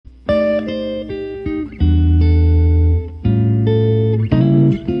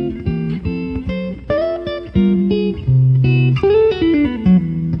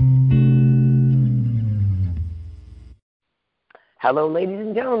Hello, ladies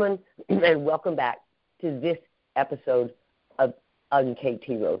and gentlemen, and welcome back to this episode of Unkate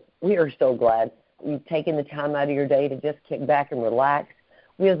T. Rose. We are so glad you've taken the time out of your day to just kick back and relax.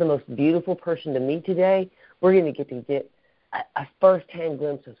 We have the most beautiful person to meet today. We're going to get a first-hand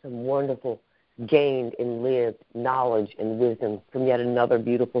glimpse of some wonderful gained and lived knowledge and wisdom from yet another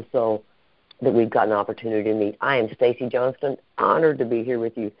beautiful soul that we've got an opportunity to meet. I am Stacy Johnston, honored to be here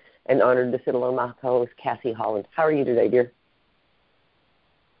with you, and honored to sit along my co-host, Cassie Holland. How are you today, dear?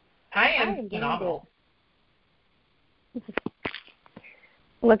 I am phenomenal.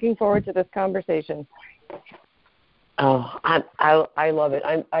 Looking forward to this conversation. Oh, I love it.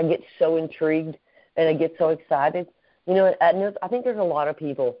 I get so intrigued and I get so excited. You know, I think there's a lot of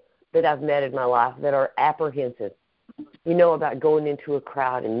people that I've met in my life that are apprehensive, you know, about going into a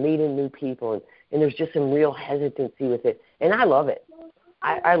crowd and meeting new people, and there's just some real hesitancy with it. And I love it.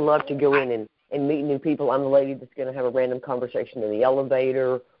 I love to go in and meet new people. I'm the lady that's going to have a random conversation in the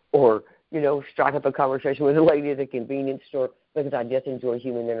elevator or, you know, strike up a conversation with a lady at a convenience store because I just enjoy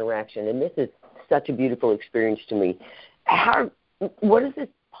human interaction. And this is such a beautiful experience to me. What does this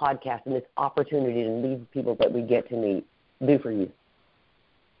podcast and this opportunity to meet people that we get to meet do for you?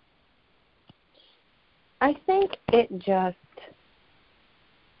 I think it just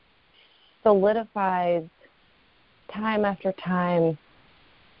solidifies time after time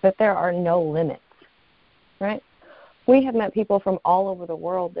that there are no limits, right? We have met people from all over the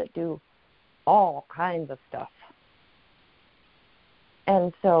world that do all kinds of stuff.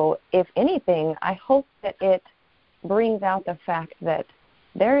 And so, if anything, I hope that it brings out the fact that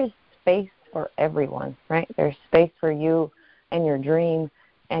there is space for everyone, right? There's space for you and your dream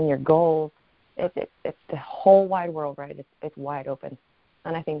and your goals. It's the whole wide world, right? It's wide open.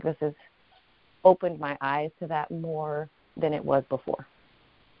 And I think this has opened my eyes to that more than it was before.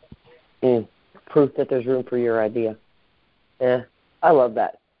 Proof that there's room for your idea. Yeah, I love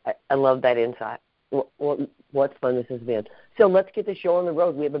that. I love that insight. What's fun this has been. So let's get the show on the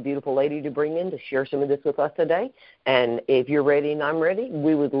road. We have a beautiful lady to bring in to share some of this with us today. And if you're ready and I'm ready,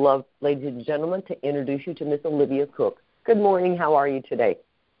 we would love, ladies and gentlemen, to introduce you to Miss Olivia Cook. Good morning. How are you today?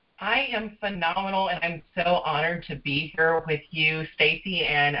 I am phenomenal, and I'm so honored to be here with you, Stacy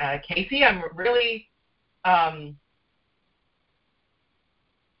and Casey. I'm really, I'm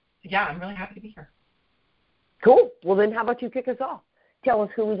really happy to be here. Cool. Well, then how about you kick us off? Tell us,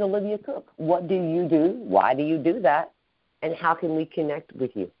 who is Olivia Cook? What do you do? Why do you do that? And how can we connect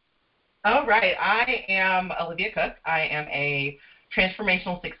with you? All right. I am Olivia Cook. I am a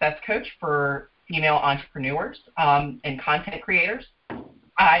transformational success coach for female entrepreneurs and content creators.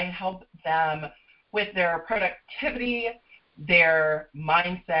 I help them with their productivity, their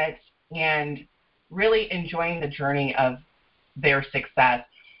mindset, and really enjoying the journey of their success,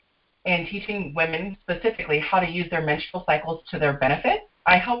 and teaching women specifically how to use their menstrual cycles to their benefit.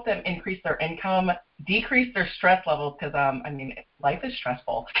 I help them increase their income, decrease their stress levels, because, life is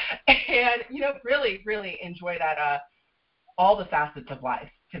stressful, and, really, really enjoy that, all the facets of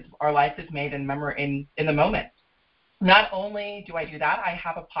life, because our life is made in the moment. Not only do I do that, I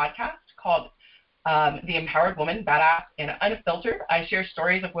have a podcast called The Empowered Woman, Badass and Unfiltered. I share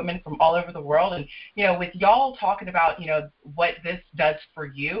stories of women from all over the world. And, with y'all talking about, what this does for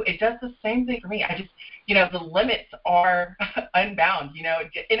you, it does the same thing for me. I just, the limits are unbound,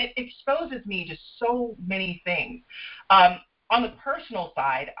 and it exposes me to so many things. On the personal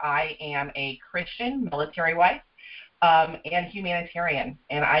side, I am a Christian military wife. And humanitarian,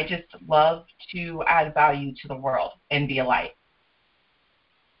 and I just love to add value to the world and be a light.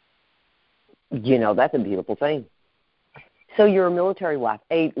 That's a beautiful thing. So you're a military wife.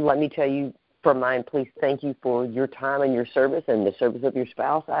 Hey, let me tell you, from mine, please thank you for your time and your service and the service of your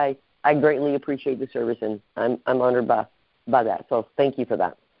spouse. I greatly appreciate the service, and I'm honored by that. So thank you for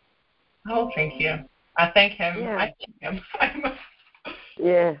that. Oh, thank you. I thank him. Yeah. I thank him.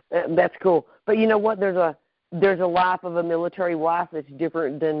 Yeah, that's cool. But you know what? There's a life of a military wife that's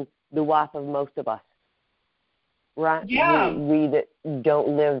different than the wife of most of us, right? Yeah. We that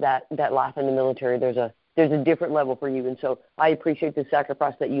don't live that life in the military, there's a different level for you, and so I appreciate the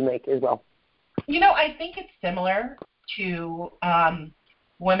sacrifice that you make as well. I think it's similar to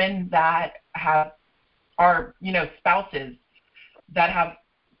women that are spouses that have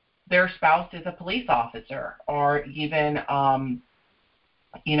their spouse is a police officer, or even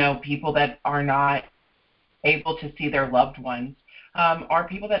people that are not able to see their loved ones, are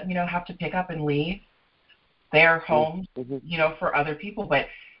people that, have to pick up and leave their homes, for other people. But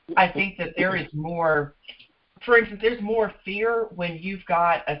I think that there is more, for instance, there's more fear when you've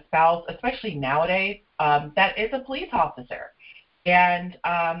got a spouse, especially nowadays, that is a police officer. And,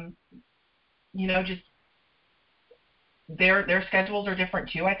 just their schedules are different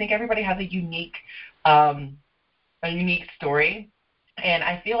too. I think everybody has a unique story. And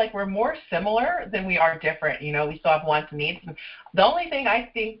I feel like we're more similar than we are different. You know, we still have wants and needs. And the only thing I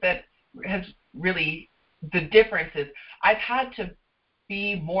think that has really the difference is I've had to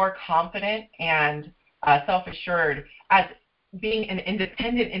be more confident and self-assured as being an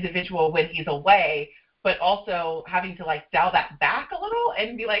independent individual when he's away, but also having to like dial that back a little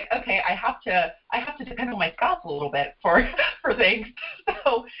and be like, okay, I have to depend on my spouse a little bit for things.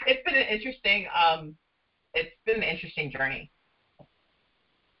 So it's been an interesting journey.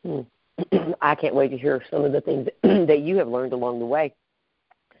 I can't wait to hear some of the things that you have learned along the way.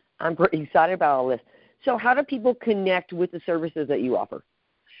 I'm pretty excited about all this. So how do people connect with the services that you offer?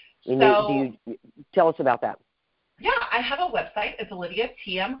 Do you tell us about that? Yeah, I have a website. It's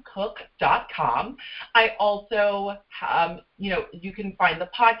oliviatmcook.com. I also, you can find the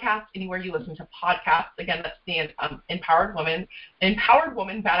podcast anywhere you listen to podcasts. Again, that's the Empowered Woman,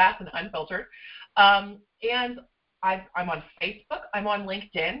 Badass and Unfiltered. And I'm on Facebook. I'm on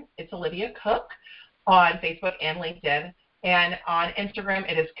LinkedIn. It's Olivia Cook on Facebook and LinkedIn. And on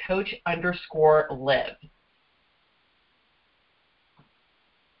Instagram, it is coach_live.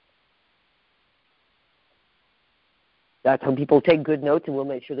 That's how people take good notes, and we'll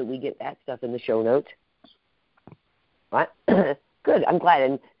make sure that we get that stuff in the show notes. Right? Good. I'm glad.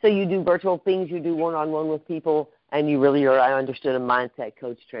 And so you do virtual things. You do one-on-one with people, and you really are, I understood, a mindset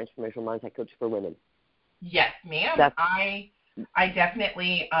coach, transformational mindset coach for women. Yes, ma'am. I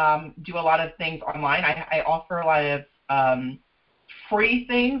definitely do a lot of things online. I offer a lot of free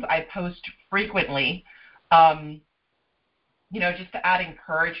things. I post frequently, just to add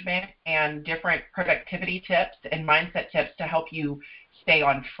encouragement and different productivity tips and mindset tips to help you stay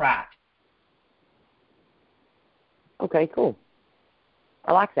on track. Okay, cool.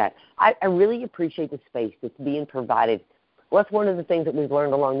 I like that. I really appreciate the space that's being provided. Well, that's one of the things that we've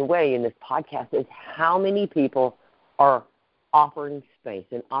learned along the way in this podcast is how many people are offering space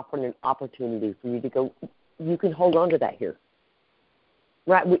and offering an opportunity for you to go, you can hold on to that here.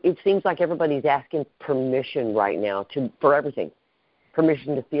 Right? It seems like everybody's asking permission right now for everything.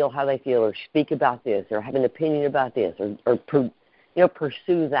 Permission to feel how they feel or speak about this or have an opinion about this or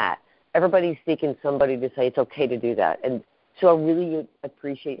pursue that. Everybody's seeking somebody to say it's okay to do that. And so I really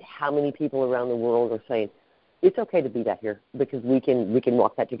appreciate how many people around the world are saying, it's okay to be that here because we can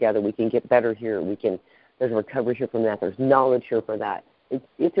walk that together. We can get better here. There's recovery here from that. There's knowledge here for that.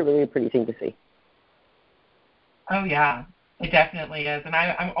 It's a really pretty thing to see. Oh, yeah, it definitely is. And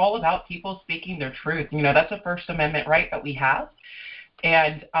I'm all about people speaking their truth. That's a First Amendment right that we have.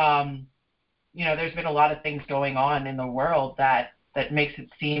 And, there's been a lot of things going on in the world that makes it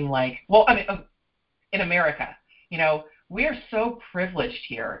seem like, in America, we are so privileged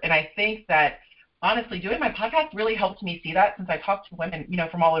here. And I think that, honestly, doing my podcast really helped me see that since I talk to women,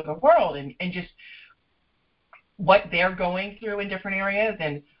 from all over the world and just what they're going through in different areas.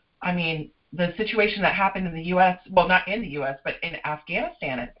 And, the situation that happened in the U.S., well, not in the U.S., but in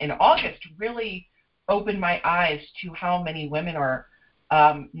Afghanistan in August really opened my eyes to how many women are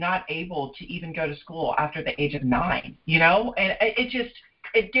not able to even go to school after the age of 9, and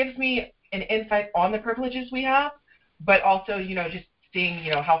it gives me an insight on the privileges we have, but also, just seeing,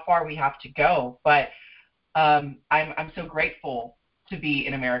 how far we have to go. But I'm so grateful to be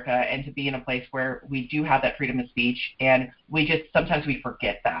in America and to be in a place where we do have that freedom of speech, and sometimes we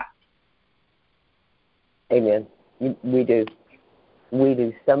forget that. Amen. We do.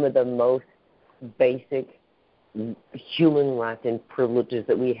 Some of the most basic human rights and privileges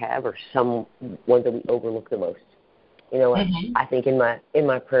that we have are some ones that we overlook the most. I think in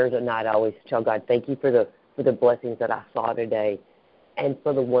my prayers at night I always tell God, thank you for the blessings that I saw today and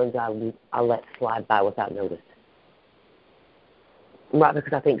for the ones I let slide by without notice. Right,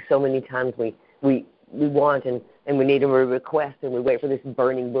 because I think so many times we want and we need and we request and we wait for this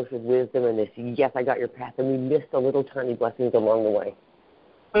burning bush of wisdom and this, yes, I got your path, and we miss the little tiny blessings along the way.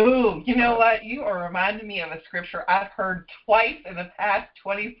 Ooh, you know what? You are reminding me of a scripture I've heard twice in the past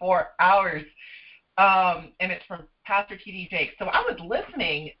 24 hours, and it's from Pastor T.D. Jakes. So I was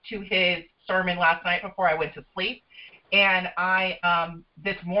listening to his sermon last night before I went to sleep, and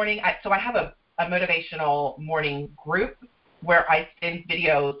this morning, I have a motivational morning group where I send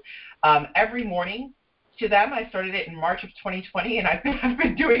videos every morning to them. I started it in March of 2020, and I've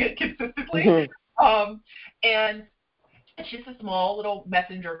been doing it consistently. Mm-hmm. And it's just a small little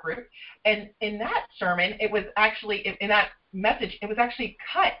messenger group. And in that sermon, it was actually, in that message, it was actually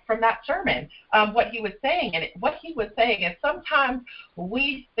cut from that sermon, what he was saying. And what he was saying is sometimes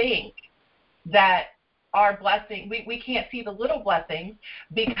we think that our blessing, we can't see the little blessings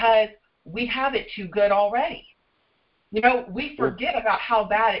because we have it too good already. We forget about how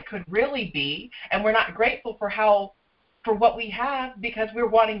bad it could really be, and we're not grateful for what we have because we're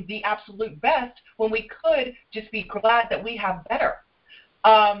wanting the absolute best when we could just be glad that we have better.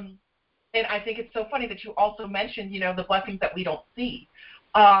 And I think it's so funny that you also mentioned, the blessings that we don't see,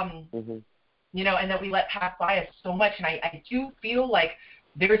 and that we let pass by us so much. And I do feel like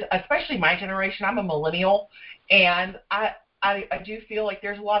there's, especially my generation, I'm a millennial, and I do feel like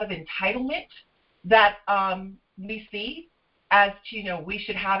there's a lot of entitlement that we see as to, we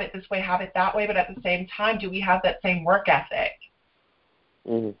should have it this way, have it that way, but at the same time, do we have that same work ethic?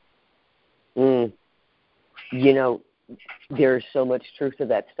 There's so much truth to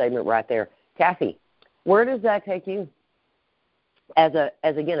that statement right there. Kathy, where does that take you? As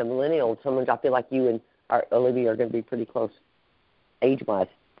again, a millennial, someone I feel like you and Olivia are going to be pretty close age-wise.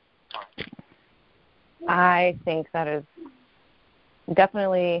 I think that is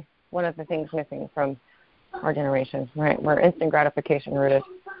definitely one of the things missing from our generation, right? We're instant gratification rooted.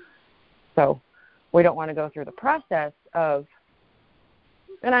 So we don't want to go through the process of,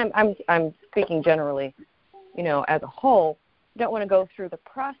 and I'm speaking generally, as a whole, don't want to go through the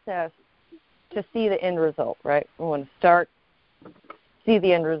process to see the end result, right? We want to start, see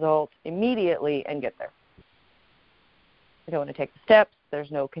the end result immediately, and get there. We don't want to take the steps. There's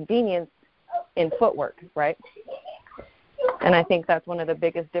no convenience in footwork, right? And I think that's one of the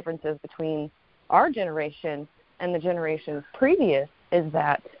biggest differences between our generation and the generations previous is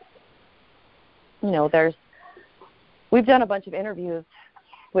that, we've done a bunch of interviews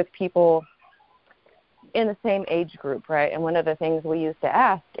with people in the same age group, right? And one of the things we used to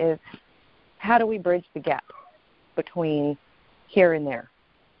ask is, how do we bridge the gap between here and there?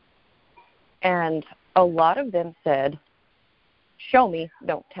 And a lot of them said, show me,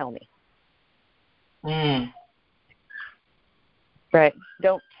 don't tell me. Right?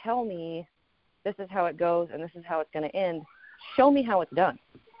 Don't tell me this is how it goes and this is how it's going to end. Show me how it's done.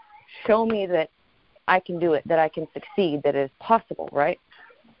 Show me that I can do it, that I can succeed, that it is possible, right?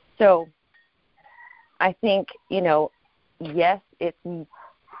 So I think, yes, it's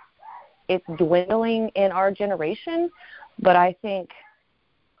dwindling in our generation, but I think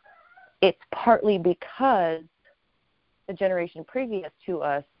it's partly because the generation previous to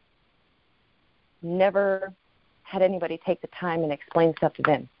us never had anybody take the time and explain stuff to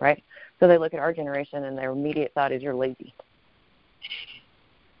them, right? So they look at our generation and their immediate thought is, you're lazy.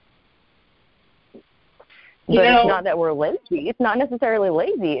 But it's not that we're lazy. It's not necessarily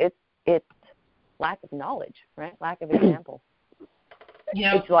lazy. It's lack of knowledge, right? Lack of example.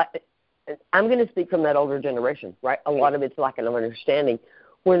 It's like, I'm going to speak from that older generation, right? A lot of it's lack of understanding.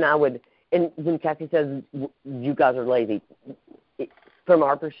 When Kathy says you guys are lazy, from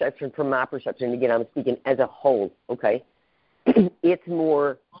my perception, again, I'm speaking as a whole, okay? It's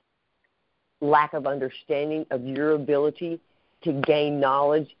more lack of understanding of your ability to gain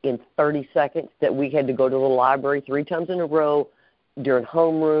knowledge in 30 seconds, that we had to go to the library 3 times in a row during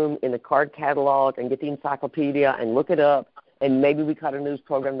homeroom in the card catalog and get the encyclopedia and look it up, and maybe we caught a news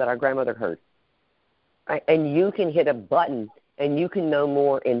program that our grandmother heard. Right? And you can hit a button and you can know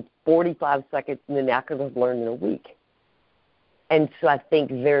more in 45 seconds than I could have learned in a week. And so I think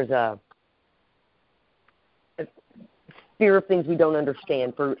there's a fear of things we don't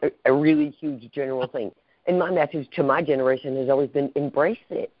understand for a really huge general thing. And my message to my generation has always been embrace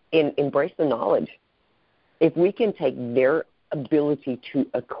it, embrace the knowledge. If we can take their ability to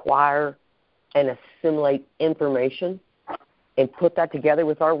acquire and assimilate information and put that together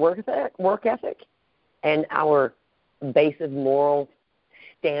with our work ethic and our base of moral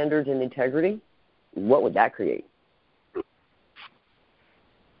standards and integrity, what would that create?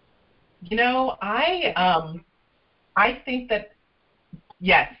 I think that,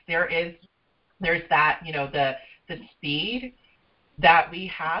 yes, there's that, the speed that we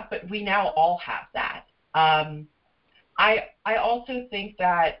have, but we now all have that. I also think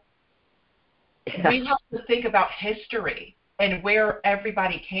that we have to think about history and where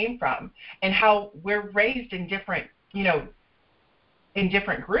everybody came from and how we're raised in different, in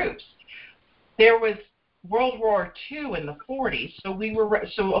different groups. There was World War II in the 40s, so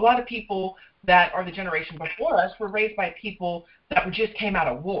a lot of people that are the generation before us were raised by people that just came out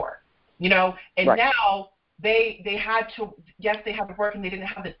of war, and right. Now they had to, yes, they had to work and they didn't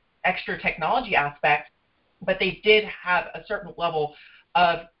have the extra technology aspect, but they did have a certain level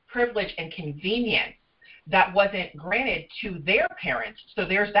of privilege and convenience that wasn't granted to their parents. So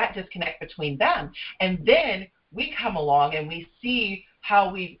there's that disconnect between them. And then we come along and we see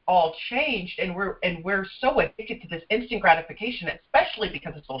how we've all changed, and we're so addicted to this instant gratification, especially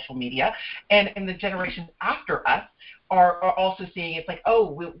because of social media, and the generations after us are also seeing it's like,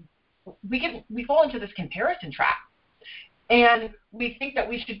 oh, we fall into this comparison trap. And we think that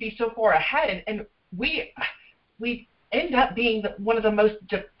we should be so far ahead, and we end up being one of the most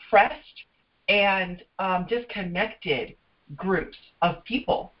depressed and disconnected groups of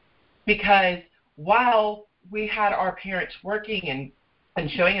people, because while we had our parents working and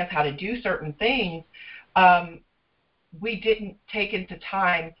showing us how to do certain things, we didn't take into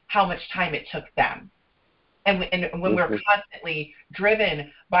time how much time it took them. And when we're constantly driven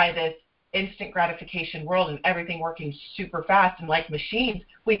by this instant gratification world and everything working super fast and like machines,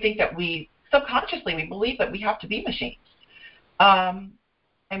 we think that we believe that we have to be machines. And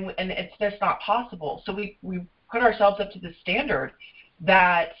it's just not possible. So we put ourselves up to the standard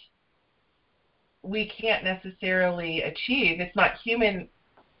that we can't necessarily achieve. It's not human.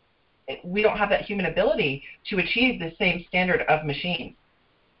 We don't have that human ability to achieve the same standard of machines.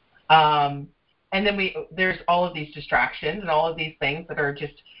 And then there's all of these distractions and all of these things that are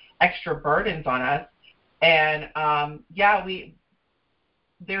just extra burdens on us. And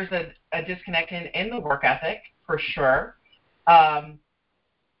there's a disconnect in the work ethic for sure.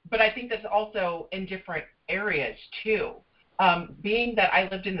 But I think that's also in different areas too. Being that I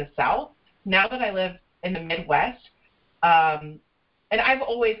lived in the South, now that I live in the Midwest, and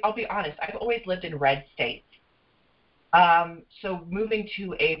I'll be honest, I've always lived in red states. So moving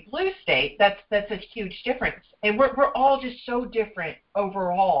to a blue state, that's a huge difference. And we're all just so different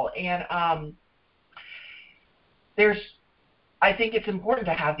overall. And I think it's important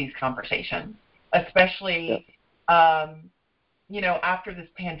to have these conversations, especially after this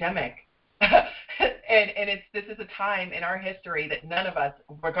pandemic. and this is a time in our history that none of us,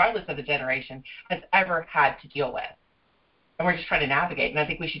 regardless of the generation, has ever had to deal with. And we're just trying to navigate. And I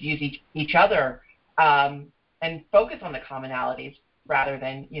think we should use each other and focus on the commonalities rather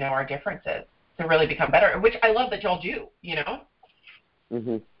than, our differences to really become better, which I love that y'all do,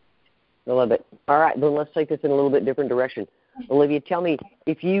 Mm-hmm. I love it. All right, then let's take this in a little bit different direction. Olivia, tell me,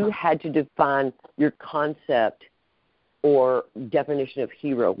 if you had to define your concept or definition of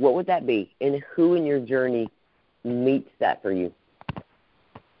hero, what would that be? And who in your journey meets that for you?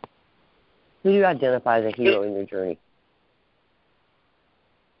 Who do you identify as a hero in your journey?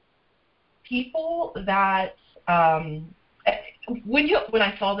 People that when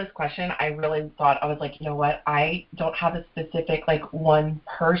I saw this question, I really thought, I was like, you know what, I don't have a specific one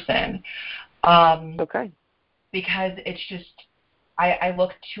person. Okay. Because it's just I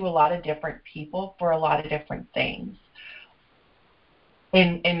look to a lot of different people for a lot of different things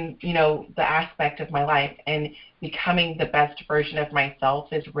in the aspect of my life, and becoming the best version of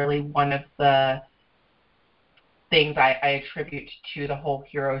myself is really one of the things I attribute to the whole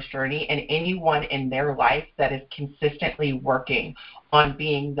hero's journey. And anyone in their life that is consistently working on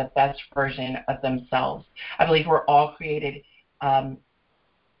being the best version of themselves. I believe we're all created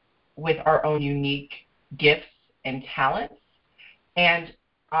with our own unique gifts and talents, and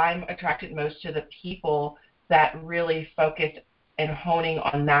I'm attracted most to the people that really focus and honing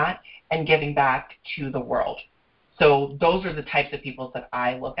on that and giving back to the world. So those are the types of people that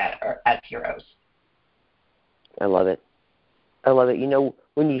I look at as heroes. I love it. I love it.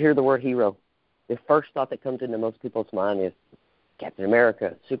 When you hear the word hero, the first thought that comes into most people's mind is Captain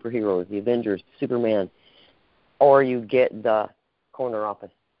America, superheroes, the Avengers, Superman, or you get the corner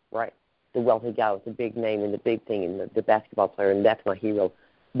office, right? The wealthy guy with the big name and the big thing and the basketball player, and that's my hero.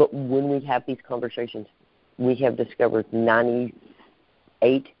 But when we have these conversations, we have discovered 98%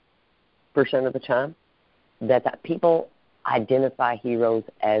 of the time that people identify heroes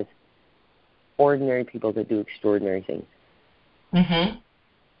as ordinary people that do extraordinary things. Mm-hmm.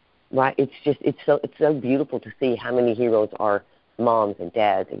 Right? It's so beautiful to see how many heroes are moms and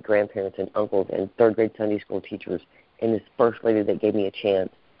dads and grandparents and uncles and third grade Sunday school teachers and this first lady that gave me a chance.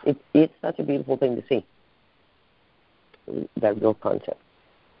 It's such a beautiful thing to see, that real concept.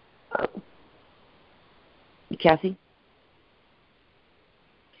 Cassie?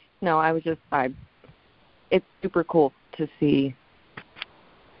 No, it's super cool to see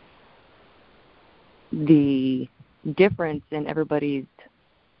the difference in everybody's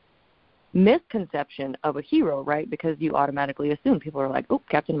misconception of a hero, right? Because you automatically assume people are like, oh,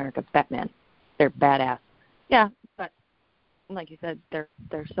 Captain America, Batman, they're badass. Yeah, but like you said,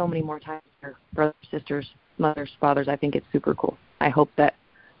 there's so many more times for brothers, sisters, mothers, fathers. I think it's super cool. I hope that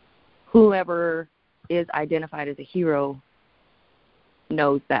whoever is identified as a hero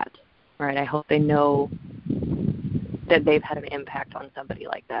knows that, right? I hope they know that they've had an impact on somebody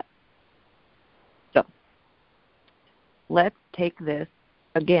like that. So let's take this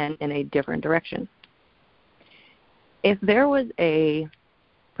again in a different direction. If there was a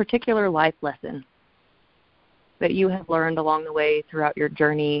particular life lesson that you have learned along the way throughout your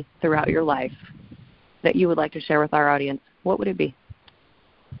journey, throughout your life, that you would like to share with our audience, what would it be?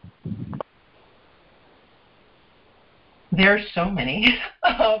 There's so many,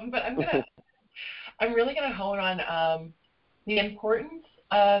 but I'm really gonna hone on the importance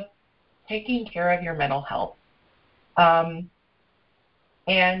of taking care of your mental health,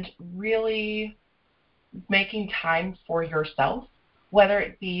 and really making time for yourself, whether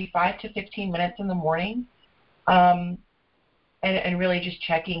it be 5 to 15 minutes in the morning, and really just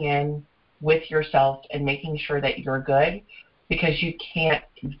checking in with yourself and making sure that you're good, because you can't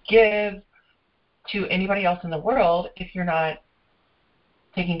give to anybody else in the world if you're not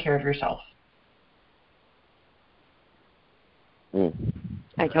taking care of yourself.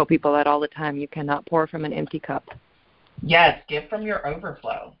 I tell people that all the time. You cannot pour from an empty cup. Yes, give from your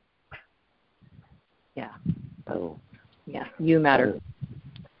overflow. Yeah. Oh. Yeah, you matter.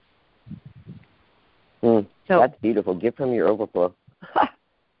 So that's beautiful. Give from your overflow.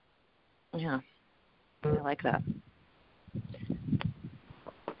 Yeah, I like that.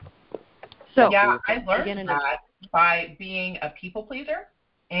 So yeah, I learned that by being a people pleaser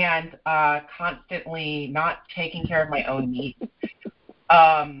and constantly not taking care of my own needs.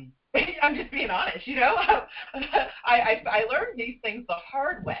 I'm just being honest, I learned these things the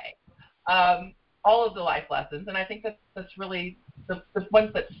hard way, all of the life lessons, and I think that's really the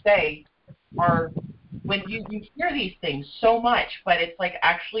ones that stay are when you hear these things so much, but it's like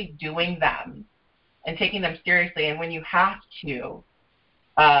actually doing them and taking them seriously, and when you have to,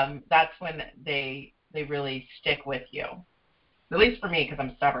 that's when they really stick with you. At least for me, because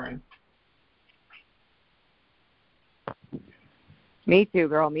I'm stubborn. Me too,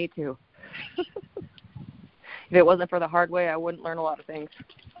 girl. Me too. If it wasn't for the hard way, I wouldn't learn a lot of things.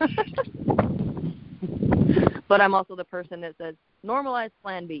 But I'm also the person that says, normalize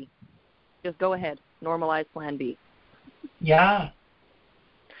plan B. Just go ahead. Normalize plan B. Yeah.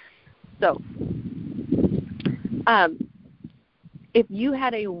 So, if you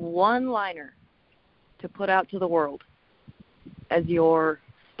had a one-liner to put out to the world as your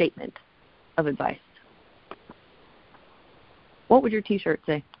statement of advice, what would your T-shirt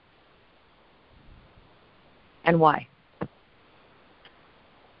say? And why?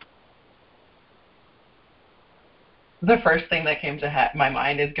 The first thing that came to my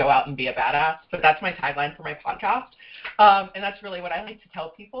mind is go out and be a badass. But that's my tagline for my podcast. And that's really what I like to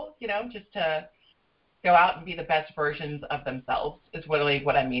tell people, just to go out and be the best versions of themselves is really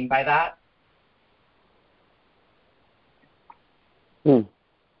what I mean by that.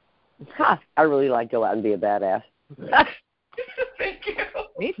 I really like go out and be a badass. Thank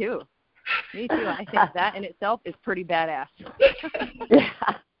you. Me too. I think that in itself is pretty badass. Yeah.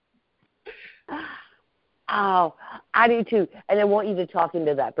 Oh, I do too. And I want you to talk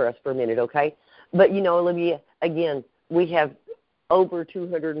into that for us for a minute, okay? But, Olivia, again, we have over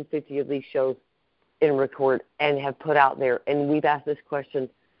 250 of these shows in record and have put out there. And we've asked this question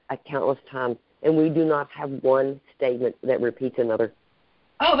a countless times. And we do not have one statement that repeats another.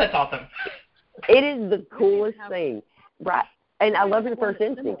 Oh, that's awesome. It is the coolest thing, right? And I love your first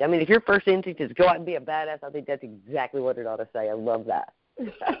instinct. I mean, if your first instinct is go out and be a badass, I think that's exactly what it ought to say. I love that.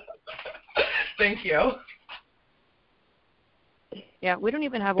 Thank you. Yeah, we don't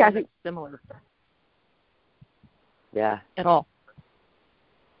even have one that's similar. Yeah. At all.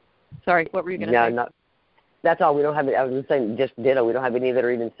 Sorry, what were you going to say? No, that's all. We don't have it. I was just saying, just ditto. We don't have any that are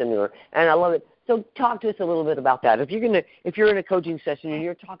even similar. And I love it. So talk to us a little bit about that. If you're in a coaching session and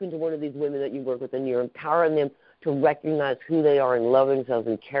you're talking to one of these women that you work with and you're empowering them to recognize who they are and love themselves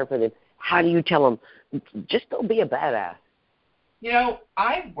and care for them, how do you tell them, just go be a badass?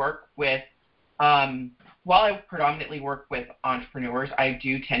 I work with, while I predominantly work with entrepreneurs, I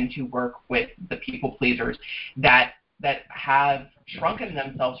do tend to work with the people pleasers that have shrunken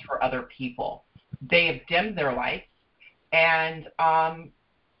themselves for other people. They have dimmed their lights, and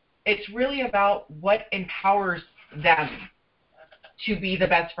it's really about what empowers them to be the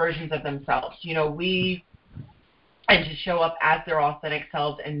best versions of themselves. And to show up as their authentic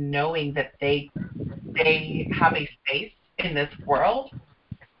selves and knowing that they have a space in this world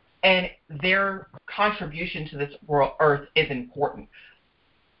and their contribution to this world, earth, is important.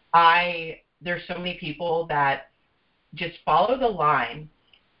 There's so many people that just follow the line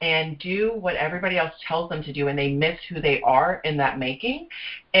and do what everybody else tells them to do, and they miss who they are in that making.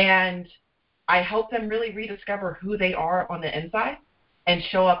 And I help them really rediscover who they are on the inside and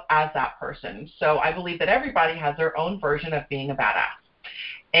show up as that person. So I believe that everybody has their own version of being a badass.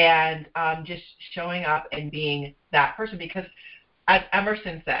 And just showing up and being that person, because as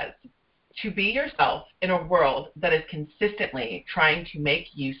Emerson says, to be yourself in a world that is consistently trying to make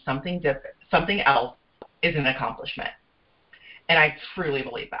you something different, something else, is an accomplishment. And I truly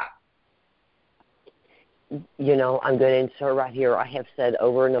believe that. You know, I'm going to insert right here. I have said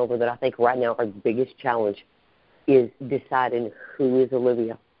over and over that I think right now our biggest challenge is deciding who is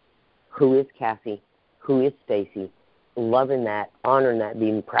Olivia, who is Cassie, who is Stacy, loving that, honoring that,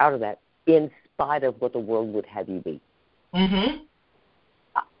 being proud of that, in spite of what the world would have you be. Mm-hmm.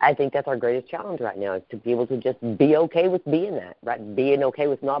 I think that's our greatest challenge right now, is to be able to just be okay with being that, right? Being okay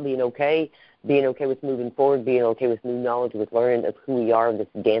with not being okay with moving forward, being okay with new knowledge, with learning of who we are, this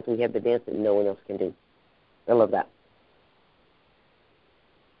dance we have to dance that no one else can do. I love that.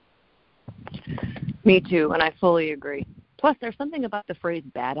 Me too, and I fully agree. Plus, there's something about the phrase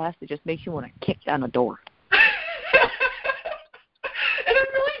badass that just makes you want to kick down a door. And I'm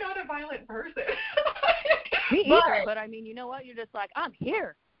really not a violent person. Me either, but I mean, you know what? You're just like, I'm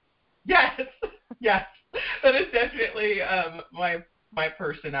here. Yes, yes. That is definitely my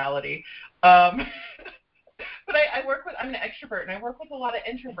personality. But I'm an extrovert, and I work with a lot of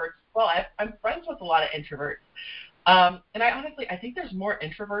introverts as well. I'm friends with a lot of introverts. And I think there's more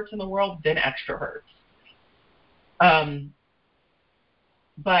introverts in the world than extroverts.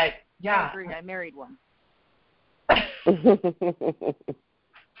 But, yeah. I agree. I married one.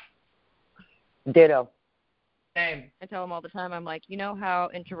 Ditto. Same. I tell him all the time, I'm like, you know how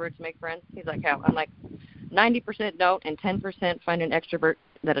introverts make friends? He's like, how? I'm like, 90% don't, and 10% find an extrovert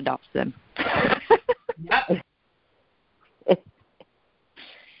that adopts them. Yep.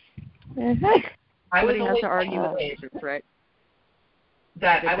 Nobody has to argue with introverts, right?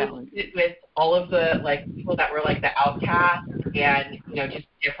 That I would sit with all of the people that were the outcasts and just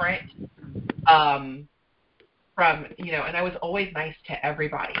different from and I was always nice to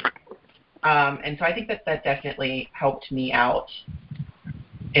everybody, and so I think that definitely helped me out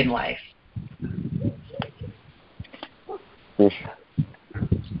in life.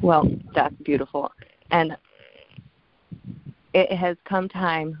 Well, that's beautiful. And it has come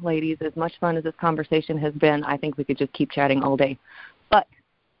time, ladies, as much fun as this conversation has been, I think we could just keep chatting all day. But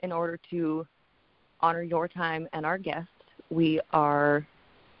in order to honor your time and our guests, we are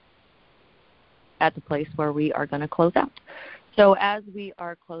at the place where we are going to close out. So as we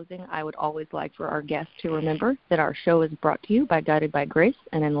are closing, I would always like for our guests to remember that our show is brought to you by Guided by Grace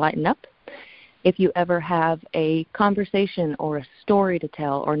and Enlighten Up. If you ever have a conversation or a story to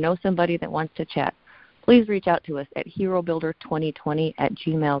tell or know somebody that wants to chat, please reach out to us at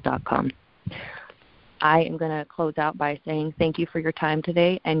herobuilder2020@gmail.com. I am going to close out by saying thank you for your time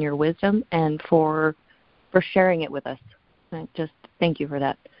today and your wisdom and for sharing it with us. Just thank you for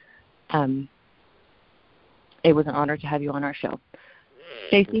that. It was an honor to have you on our show.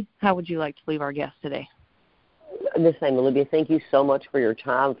 Stacy, how would you like to leave our guests today? The same, Olivia. Thank you so much for your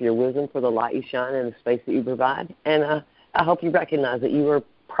time, for your wisdom, for the light you shine and the space that you provide. And I hope you recognize that you are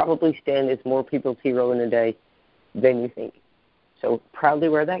probably stand as more people's hero in a day than you think. So proudly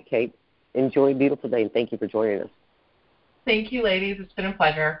wear that cape. Enjoy a beautiful day, and thank you for joining us. Thank you, ladies. It's been a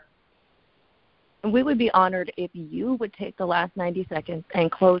pleasure. We would be honored if you would take the last 90 seconds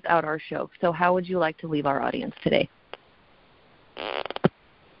and close out our show. So how would you like to leave our audience today?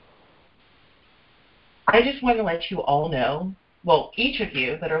 I just want to let you all know, well, each of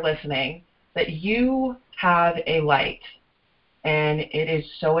you that are listening, that you have a light, and it is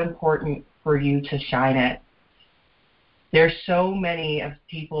so important for you to shine it. There's so many of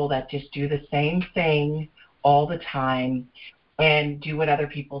people that just do the same thing all the time and do what other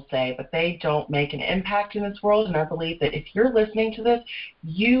people say, but they don't make an impact in this world, and I believe that if you're listening to this,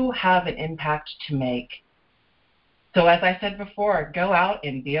 you have an impact to make. So as I said before, go out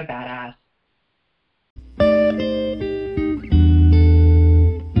and be a badass.